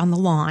Estate on the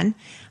lawn.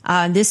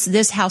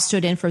 This house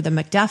stood in for the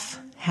Macduff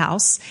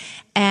House.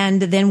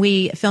 And then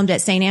we filmed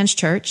at St. Anne's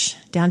Church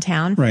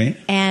downtown, right,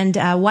 and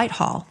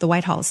Whitehall, the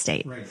Whitehall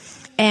Estate. Right.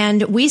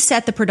 And we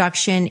set the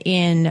production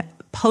in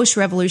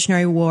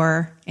post-Revolutionary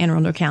War Anne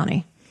Arundel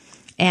County,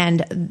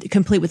 and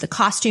complete with the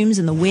costumes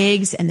and the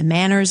wigs and the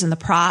manners and the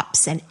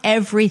props, and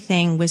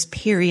everything was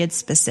period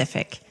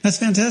specific. That's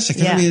fantastic.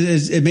 Yeah. I mean,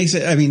 it makes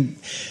it. I mean,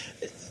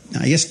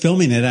 I guess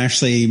filming it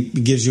actually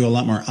gives you a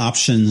lot more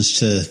options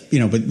to,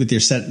 with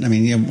your set. I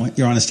mean,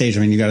 you're on a stage. I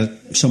mean, you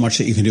got so much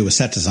that you can do with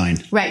set design.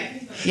 Right.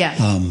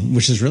 Yeah.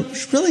 Which is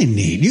really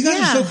neat. You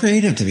guys are so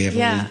creative to be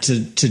able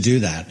to do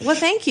that. Well,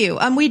 thank you.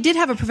 We did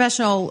have a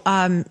professional,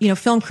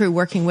 film crew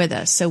working with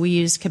us, so we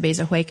used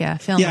Cabeza Hueca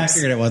Films. Yeah, I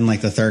figured it wasn't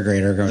like the third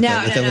grader going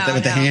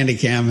with the handy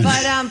cam.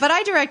 But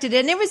I directed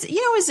it, and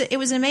it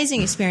was an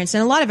amazing experience.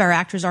 And a lot of our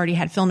actors already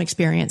had film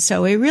experience,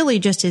 so it really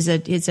just is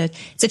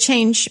a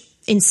change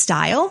in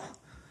style,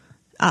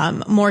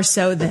 more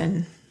so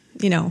than,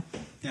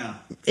 Yeah.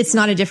 It's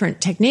not a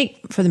different technique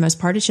for the most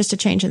part. It's just a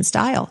change in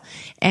style.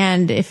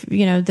 And if,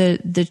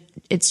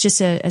 it's just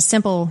a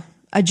simple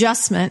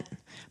adjustment,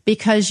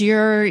 because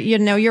your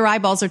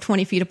eyeballs are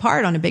 20 feet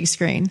apart on a big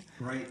screen,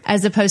 right,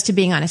 as opposed to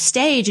being on a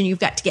stage and you've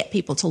got to get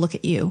people to look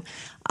at you,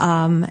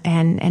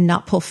 and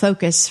not pull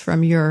focus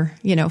from your,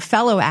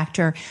 fellow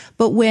actor.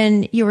 But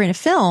when you're in a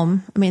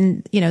film, I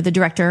mean, the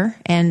director,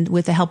 and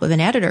with the help of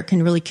an editor,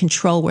 can really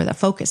control where the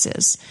focus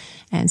is.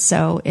 And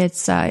so it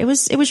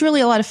was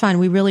really a lot of fun.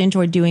 We really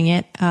enjoyed doing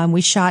it.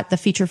 We shot the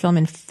feature film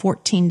in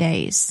 14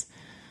 days.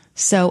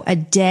 So a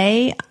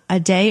day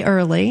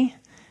early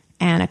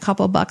and a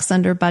couple bucks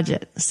under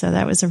budget. So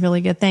that was a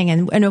really good thing.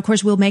 And of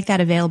course, we'll make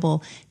that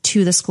available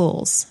to the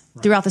schools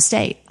throughout the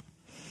state.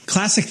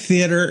 Classic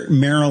Theater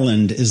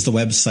Maryland is the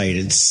website.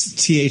 It's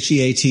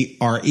THEATRE,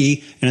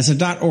 and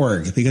it's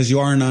 .org, because you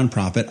are a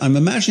nonprofit. I'm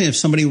imagining if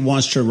somebody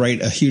wants to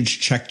write a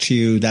huge check to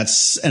you,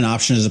 that's an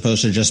option as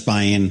opposed to just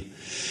buying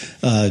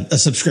a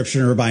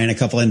subscription or buying a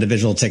couple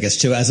individual tickets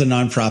too, as a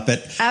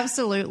nonprofit.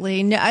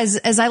 Absolutely. No,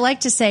 as I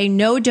like to say,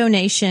 no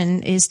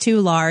donation is too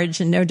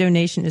large and no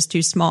donation is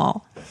too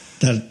small.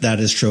 That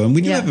is true. And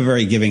we do have a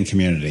very giving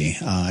community.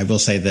 I will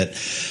say that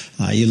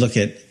you look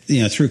at,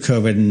 through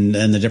COVID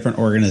and the different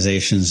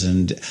organizations,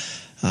 and,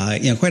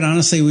 quite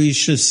honestly, we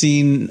should have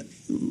seen,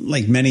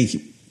 like many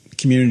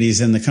communities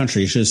in the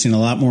country, you should have seen a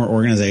lot more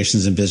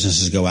organizations and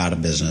businesses go out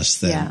of business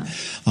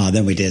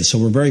than we did. So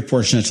we're very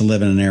fortunate to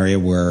live in an area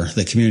where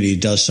the community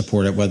does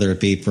support it, whether it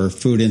be for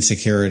food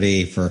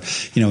insecurity, for,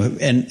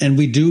 and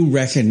we do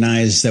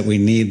recognize that we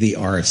need the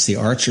arts. The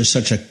arts are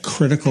such a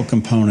critical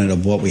component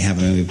of what we have.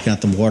 I mean, we've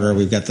got the water,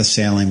 we've got the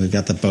sailing, we've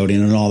got the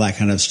boating and all that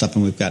kind of stuff.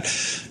 And we've got,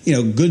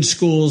 good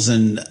schools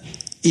and,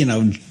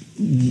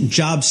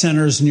 job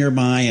centers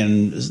nearby,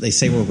 and they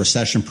say we're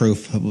recession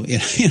proof, because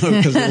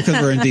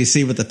we're in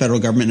DC with the federal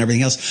government and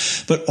everything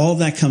else. But all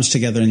that comes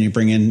together, and you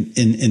bring in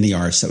the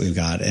arts that we've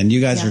got, and you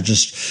guys are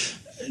just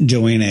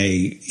doing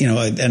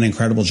an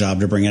incredible job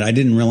to bring it. I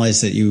didn't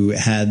realize that you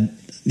had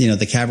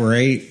the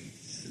cabaret.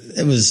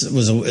 It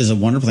was a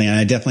wonderful thing, and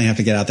I definitely have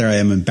to get out there. I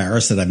am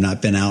embarrassed that I've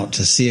not been out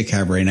to see a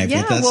cabaret night,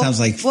 but that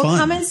sounds like fun. Well,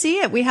 come and see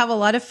it. We have a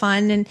lot of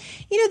fun, and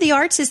the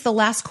arts is the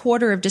last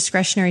quarter of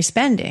discretionary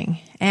spending,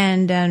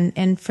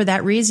 and for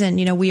that reason,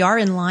 we are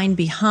in line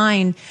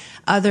behind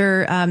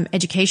other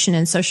education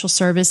and social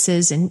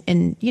services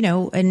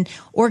and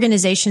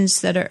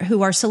organizations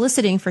who are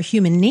soliciting for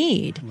human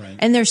need, right.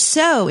 And they're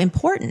so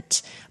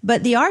important.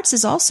 But the arts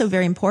is also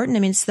very important. I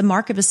mean, it's the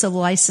mark of a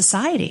civilized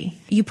society.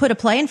 You put a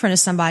play in front of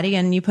somebody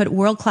and you put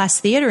world-class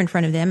theater in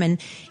front of them,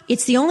 and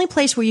it's the only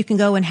place where you can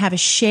go and have a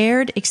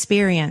shared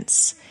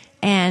experience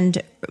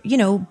and,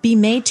 be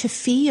made to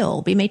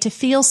feel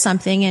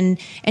something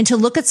and to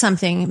look at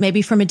something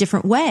maybe from a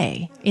different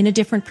way, in a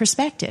different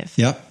perspective.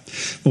 Yep.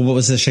 Well, what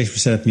was the Shakespeare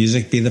set up?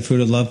 Music, Be the Food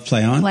of Love,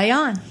 Play On? Play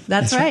On.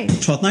 That's right.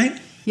 12th night?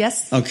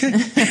 Yes. Okay.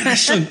 I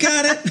still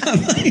got it.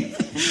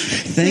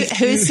 Thank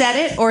you. Who said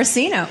it?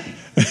 Orsino.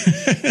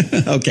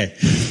 Okay.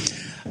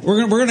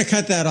 We're going to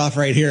cut that off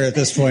right here at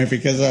this point,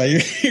 because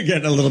you're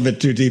getting a little bit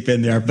too deep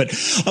in there. But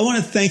I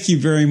want to thank you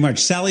very much,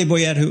 Sally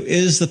Boyette, who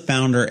is the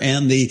founder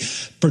and the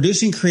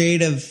producing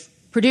creative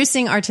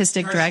Producing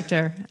artistic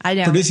director. I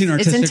know. Producing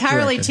artistic It's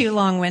entirely director. too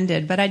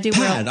long-winded, but I do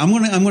PAD. well.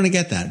 I'm gonna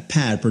get that.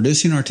 PAD,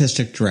 Producing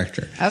Artistic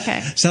Director.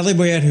 Okay. Sally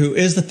Boyette, who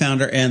is the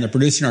founder and the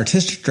Producing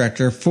Artistic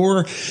Director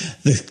for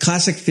the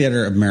Classic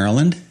Theater of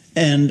Maryland.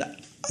 And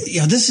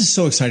this is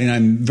so exciting.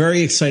 I'm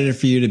very excited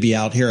for you to be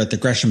out here at the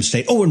Gresham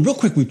Estate. Oh, and real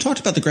quick, we've talked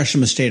about the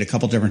Gresham Estate a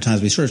couple different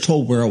times. We sort of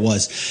told where it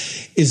was.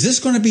 Is this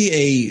going to be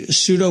a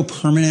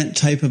pseudo-permanent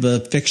type of a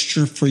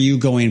fixture for you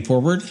going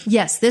forward?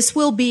 Yes, this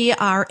will be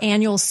our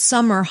annual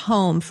summer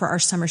home for our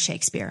Summer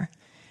Shakespeare.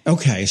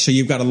 Okay, so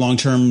you've got a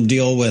long-term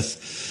deal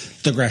with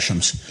the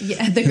Greshams.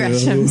 Yeah, the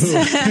Greshams.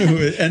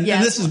 And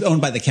this is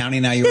owned by the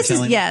county now, you were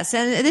telling me? Yes,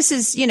 and this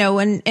is,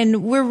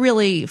 and we're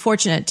really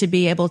fortunate to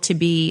be able to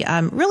be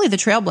really the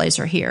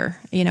trailblazer here,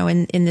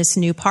 in this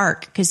new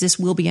park, because this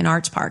will be an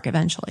arts park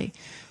eventually.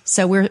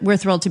 So we're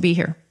thrilled to be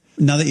here.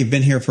 Now that you've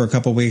been here for a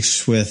couple of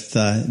weeks with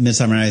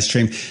Midsummer Night's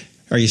Dream,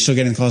 are you still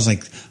getting calls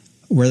like,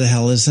 where the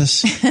hell is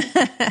this?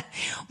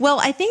 Well,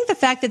 I think the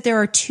fact that there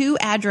are two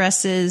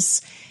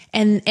addresses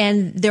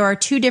and there are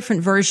two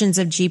different versions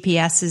of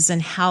GPSs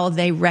and how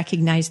they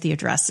recognize the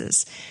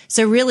addresses.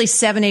 So really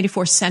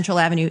 784 Central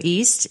Avenue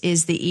East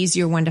is the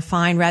easier one to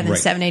find rather than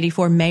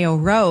 784 Mayo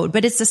Road,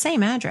 but it's the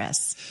same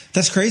address.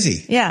 That's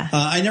crazy. Yeah.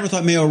 I never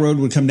thought Mayo Road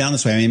would come down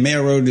this way. I mean,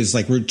 Mayo Road is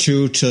like Route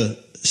 2 to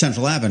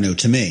Central Avenue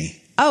to me.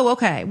 Oh,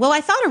 okay. Well,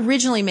 I thought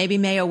originally maybe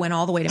Mayo went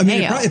all the way to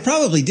Mayo. It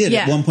probably did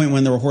at one point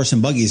when there were horse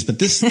and buggies. But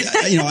this,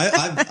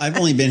 I've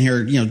only been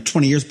here,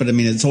 20 years. But I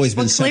mean, it's always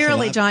been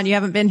clearly, John, you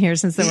haven't been here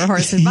since there were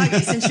horse and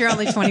buggies since you're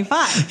only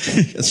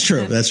 25. That's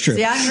true. That's true.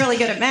 See, I'm really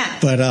good at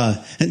math. But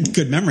and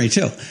good memory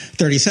too.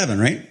 37,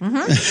 right?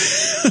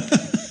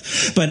 Mm-hmm.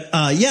 But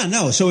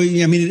so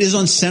I mean, it is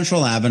on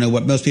Central Avenue.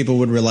 What most people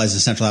would realize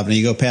is Central Avenue.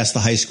 You go past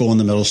the high school and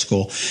the middle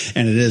school,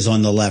 and it is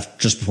on the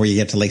left just before you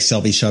get to Lake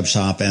Selby Shub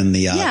Shop and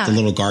the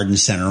little garden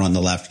center on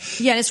the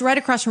left. Yeah, and it's right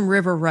across from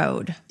River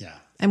Road. Yeah.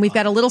 And we've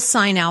got a little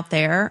sign out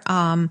there.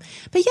 But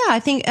yeah, I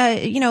think,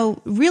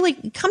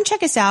 really come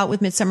check us out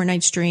with Midsummer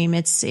Night's Dream.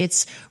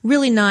 It's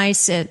really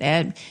nice.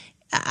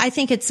 I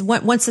think it's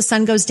once the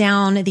sun goes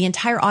down, the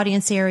entire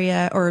audience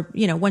area, or,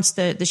 once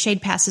the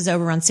shade passes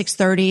over around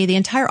 6:30, the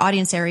entire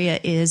audience area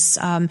is,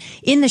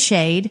 in the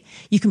shade.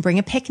 You can bring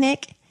a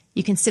picnic.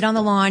 You can sit on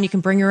the lawn. You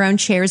can bring your own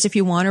chairs if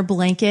you want, or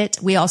blanket.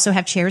 We also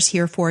have chairs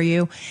here for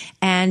you,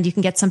 and you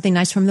can get something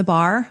nice from the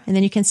bar, and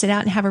then you can sit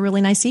out and have a really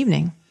nice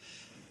evening.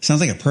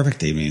 Sounds like a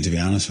perfect evening, to be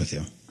honest with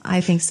you.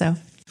 I think so.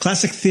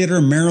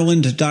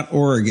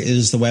 ClassicTheaterMaryland.org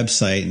is the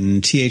website,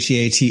 and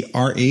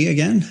TheATRE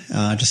again,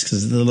 just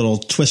because of the little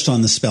twist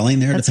on the spelling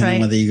there, That's depending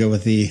right. on whether you go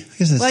with the.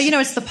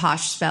 It's the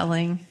posh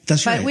spelling.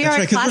 That's right. But we are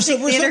a classic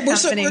theater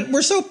company.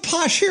 We're so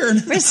posh here.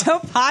 We're so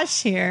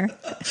posh here.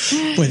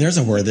 Boy, there's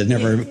a word that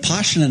never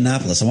posh in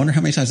Annapolis. I wonder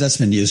how many times that's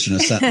been used in a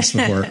sentence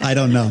before. I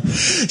don't know.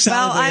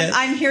 Well,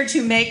 I'm here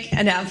to make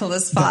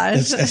Annapolis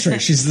posh. That's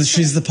right.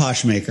 She's the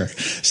posh maker.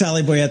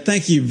 Sally Boyette,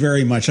 thank you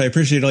very much. I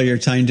appreciate all your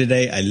time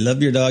today. I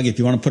love your dog. If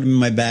you want to put him in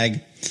my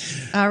bag.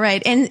 All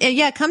right. And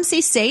come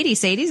see Sadie.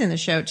 Sadie's in the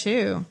show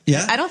too.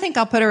 Yeah. I don't think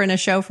I'll put her in a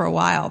show for a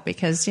while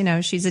because,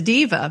 she's a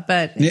diva,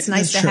 but it's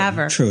nice to have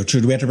her. True.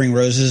 Do we have to bring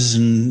roses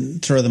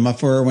and throw them up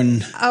for her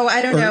when? Oh,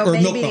 I don't know. Or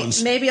milk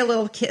bones. Maybe a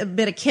little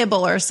bit of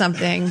kibble or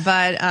something,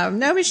 but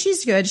no, but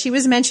she's good. She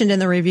was mentioned in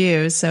the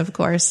reviews. So of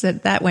course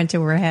that went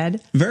to her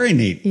head. Very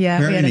neat. Yeah.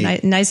 Very we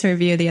had a nice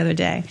review the other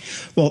day.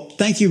 Well,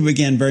 thank you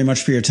again very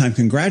much for your time.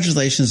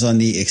 Congratulations on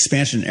the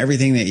expansion,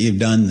 everything that you've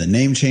done, the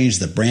name change,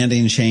 the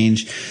branding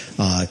change,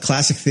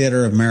 Classic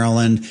Theater of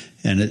Maryland,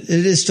 and it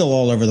is still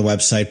all over the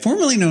website,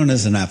 formerly known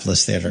as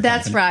Annapolis Theater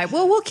That's Company. right.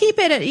 Well, we'll keep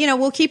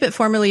it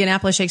formerly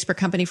Annapolis Shakespeare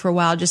Company for a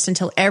while, just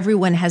until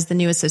everyone has the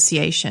new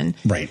association.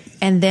 Right.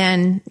 And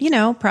then,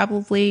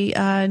 probably,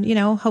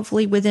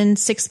 hopefully within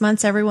 6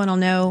 months, everyone will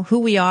know who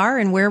we are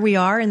and where we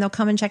are, and they'll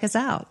come and check us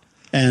out.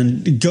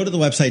 And go to the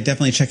website.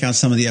 Definitely check out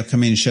some of the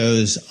upcoming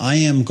shows. I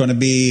am going to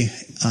be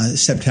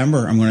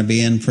September. I'm going to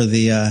be in for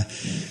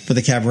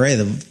the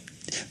cabaret.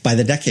 By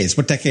the decades.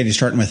 What decade are you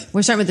starting with?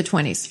 We're starting with the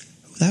 20s.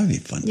 That would be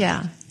fun.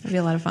 Yeah, it'd be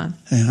a lot of fun.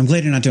 I'm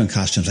glad you're not doing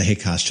costumes. I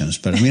hate costumes.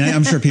 But I mean,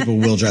 I'm sure people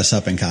will dress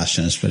up in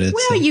costumes. But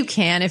it's well, you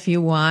can if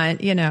you want,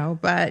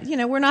 but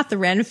we're not the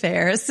Ren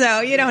Fair,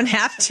 so you don't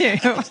have to.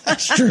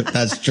 That's true.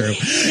 That's true.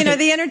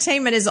 The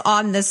entertainment is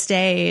on the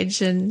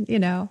stage, and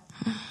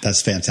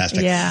That's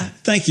fantastic. Yeah.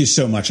 Thank you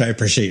so much. I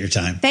appreciate your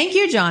time. Thank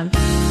you, John.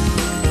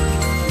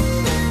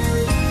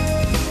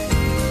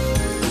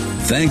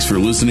 Thanks for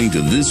listening to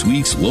this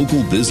week's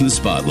Local Business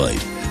Spotlight.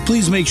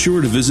 Please make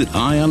sure to visit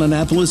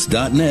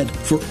eyeonannapolis.net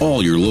for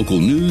all your local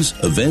news,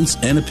 events,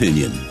 and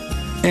opinion.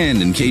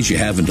 And in case you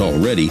haven't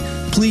already,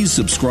 please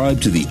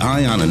subscribe to the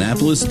Eye on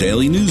Annapolis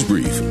Daily News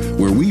Brief,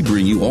 where we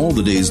bring you all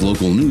the day's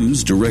local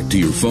news direct to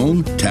your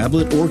phone,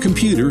 tablet, or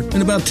computer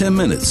in about 10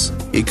 minutes.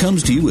 It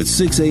comes to you at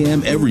 6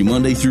 a.m. every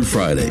Monday through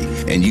Friday,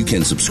 and you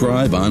can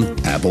subscribe on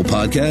Apple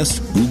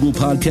Podcasts, Google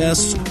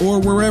Podcasts, or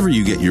wherever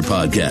you get your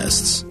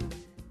podcasts.